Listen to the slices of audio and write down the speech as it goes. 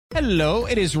Hello,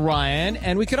 it is Ryan,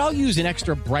 and we could all use an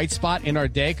extra bright spot in our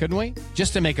day, couldn't we?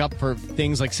 Just to make up for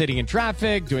things like sitting in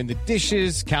traffic, doing the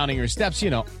dishes, counting your steps,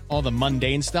 all the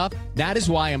mundane stuff. That is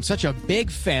why I'm such a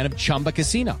big fan of Chumba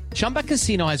Casino. Chumba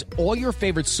Casino has all your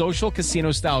favorite social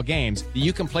casino-style games that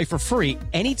you can play for free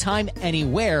anytime,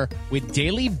 anywhere with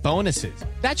daily bonuses.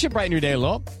 That should brighten your day a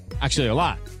little. Actually, a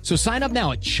lot. So sign up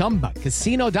now at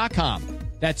ChumbaCasino.com.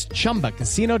 That's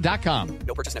ChumbaCasino.com.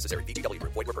 No purchase necessary. VGW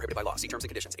Group. Void where prohibited by law. See terms and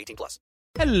conditions. 18+.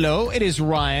 Hello, it is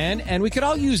Ryan, and we could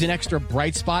all use an extra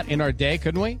bright spot in our day,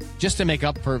 couldn't we? Just to make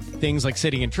up for things like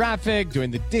sitting in traffic,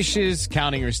 doing the dishes,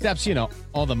 counting your steps,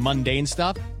 all the mundane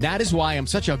stuff. That is why I'm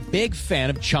such a big fan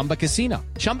of Chumba Casino.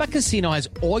 Chumba Casino has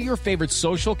all your favorite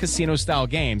social casino-style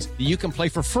games that you can play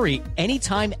for free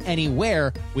anytime,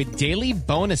 anywhere with daily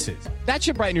bonuses. That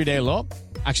should brighten your day a little.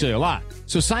 Actually, a lot.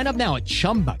 So sign up now at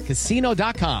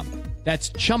ChumbaCasino.com.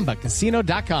 That's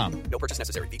ChumbaCasino.com. No purchase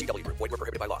necessary. VGW Group. Void where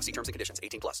prohibited by law. See terms and conditions.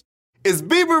 18+. Is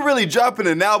Bieber really dropping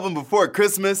an album before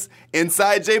Christmas?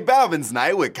 Inside J Balvin's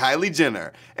night with Kylie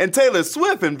Jenner. And Taylor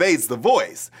Swift invades The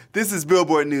Voice. This is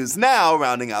Billboard News Now,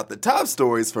 rounding out the top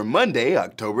stories for Monday,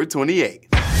 October 28th.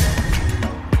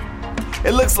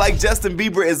 It looks like Justin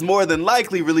Bieber is more than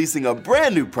likely releasing a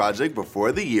brand new project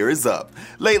before the year is up.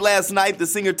 Late last night, the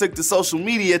singer took to social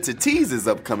media to tease his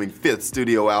upcoming 5th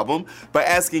studio album by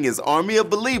asking his army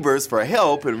of believers for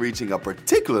help in reaching a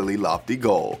particularly lofty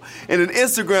goal. In an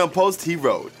Instagram post, he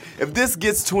wrote, "If this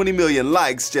gets 20 million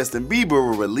likes, Justin Bieber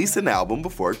will release an album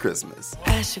before Christmas."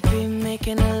 I should be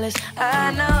making a list.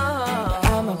 I know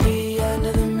I'ma be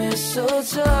under the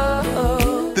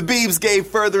mistletoe. The Biebs gave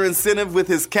further incentive with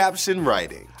his caption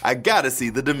writing, "I gotta see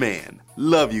the demand.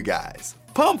 Love you guys.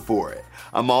 Pump for it.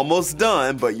 I'm almost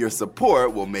done, but your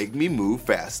support will make me move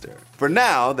faster." For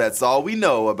now, that's all we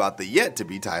know about the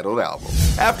yet-to-be-titled album.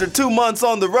 After 2 months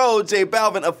on the road, J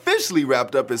Balvin officially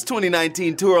wrapped up his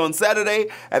 2019 tour on Saturday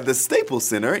at the Staples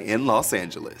Center in Los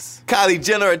Angeles. Kylie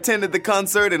Jenner attended the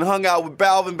concert and hung out with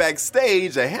Balvin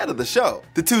backstage ahead of the show.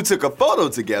 The two took a photo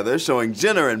together showing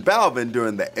Jenner and Balvin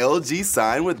doing the LG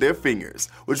sign with their fingers,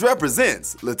 which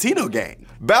represents Latino Gang.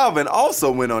 Balvin also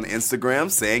went on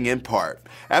Instagram saying in part,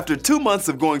 "After 2 months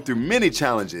of going through many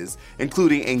challenges,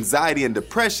 including anxiety and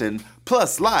depression,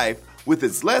 plus life, with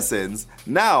its lessons,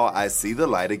 now I see the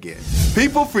light again."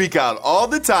 People freak out all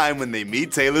the time when they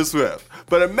meet Taylor Swift.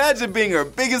 But imagine being her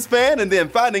biggest fan and then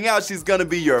finding out she's gonna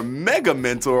be your mega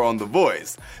mentor on The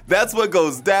Voice. That's what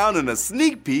goes down in a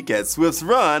sneak peek at Swift's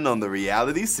run on the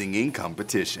reality singing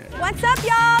competition. What's up,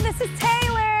 y'all? This is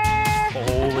Taylor.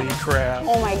 Holy crap.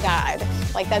 Oh my God.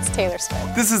 Like, that's Taylor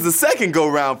Swift. This is the second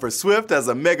go-round for Swift as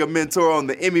a mega mentor on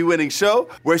the Emmy-winning show,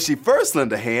 where she first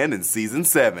lent a hand in season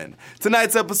 7.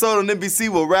 Tonight's episode on NBC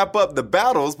will wrap up the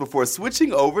battles before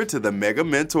switching over to the mega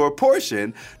mentor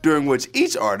portion, during which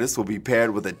each artist will be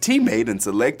paired with a teammate and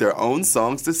select their own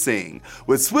songs to sing,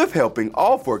 with Swift helping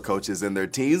all 4 coaches and their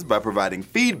teams by providing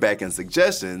feedback and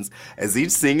suggestions as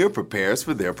each singer prepares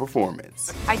for their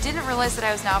performance. I didn't realize that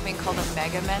I was now being called a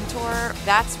mega mentor.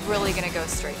 That's really gonna go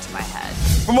straight to my head.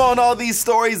 For more on all these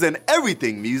stories and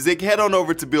everything music, head on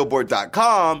over to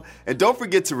Billboard.com and don't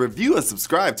forget to review and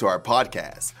subscribe to our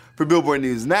podcast. For Billboard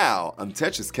News Now, I'm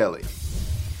Tetris Kelly.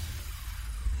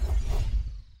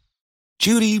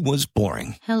 Judy was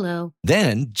boring. Hello.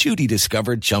 Then Judy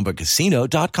discovered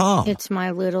ChumbaCasino.com. It's my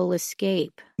little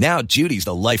escape. Now Judy's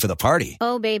the life of the party.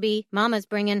 Oh, baby, mama's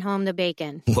bringing home the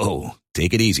bacon. Whoa,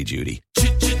 take it easy, Judy.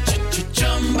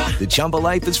 The Chumba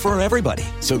life is for everybody.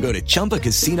 So go to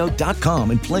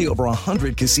ChumbaCasino.com and play over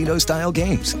 100 casino-style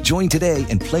games. Join today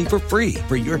and play for free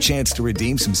for your chance to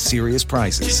redeem some serious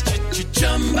prizes.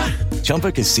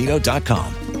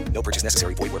 ChumbaCasino.com. No purchase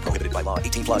necessary. Void where prohibited by law.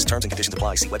 18+ terms and conditions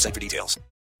apply. See website for details.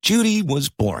 Judy was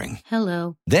boring.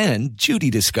 Hello. Then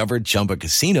Judy discovered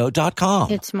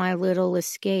ChumbaCasino.com. It's my little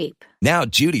escape. Now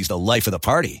Judy's the life of the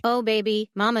party. Oh,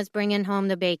 baby, mama's bringing home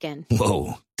the bacon.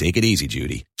 Whoa, take it easy,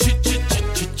 Judy.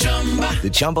 The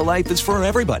Chumba life is for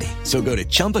everybody. So go to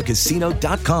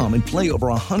ChumbaCasino.com and play over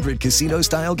 100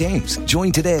 casino-style games.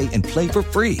 Join today and play for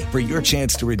free for your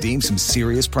chance to redeem some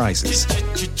serious prizes.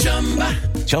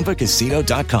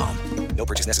 ChumbaCasino.com. No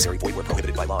purchase necessary. Void where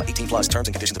prohibited by law. 18+ terms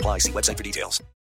and conditions apply. See website for details.